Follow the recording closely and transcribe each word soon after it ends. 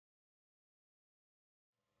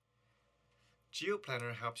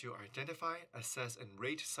GeoPlanner helps you identify, assess, and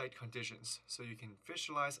rate site conditions so you can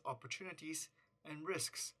visualize opportunities and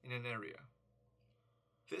risks in an area.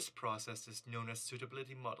 This process is known as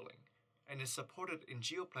suitability modeling and is supported in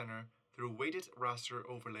GeoPlanner through weighted raster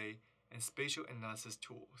overlay and spatial analysis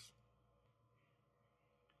tools.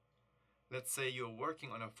 Let's say you're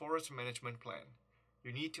working on a forest management plan.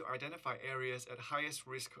 You need to identify areas at highest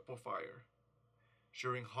risk for fire.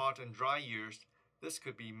 During hot and dry years, this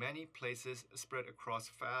could be many places spread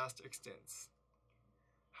across vast extents.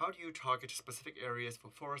 How do you target specific areas for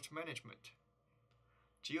forest management?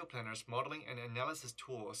 GeoPlanner's modeling and analysis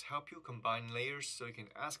tools help you combine layers so you can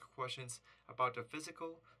ask questions about the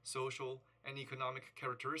physical, social, and economic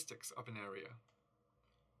characteristics of an area.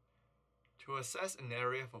 To assess an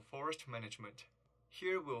area for forest management,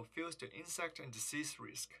 here we'll fuse the insect and disease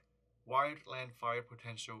risk, wildland fire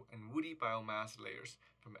potential, and woody biomass layers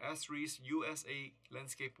from Esri's USA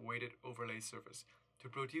Landscape Weighted Overlay Service to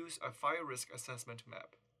produce a fire risk assessment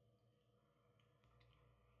map.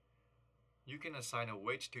 You can assign a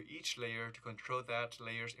weight to each layer to control that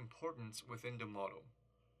layer's importance within the model.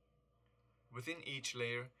 Within each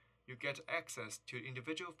layer, you get access to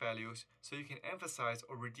individual values so you can emphasize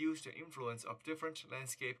or reduce the influence of different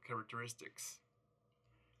landscape characteristics.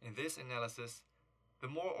 In this analysis, the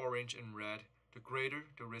more orange and red, the greater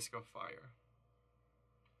the risk of fire.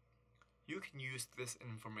 You can use this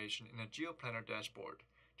information in a GeoPlanner dashboard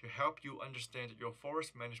to help you understand your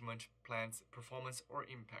forest management plan's performance or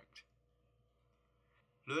impact.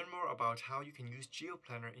 Learn more about how you can use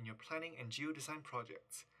GeoPlanner in your planning and geodesign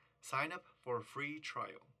projects. Sign up for a free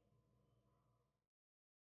trial.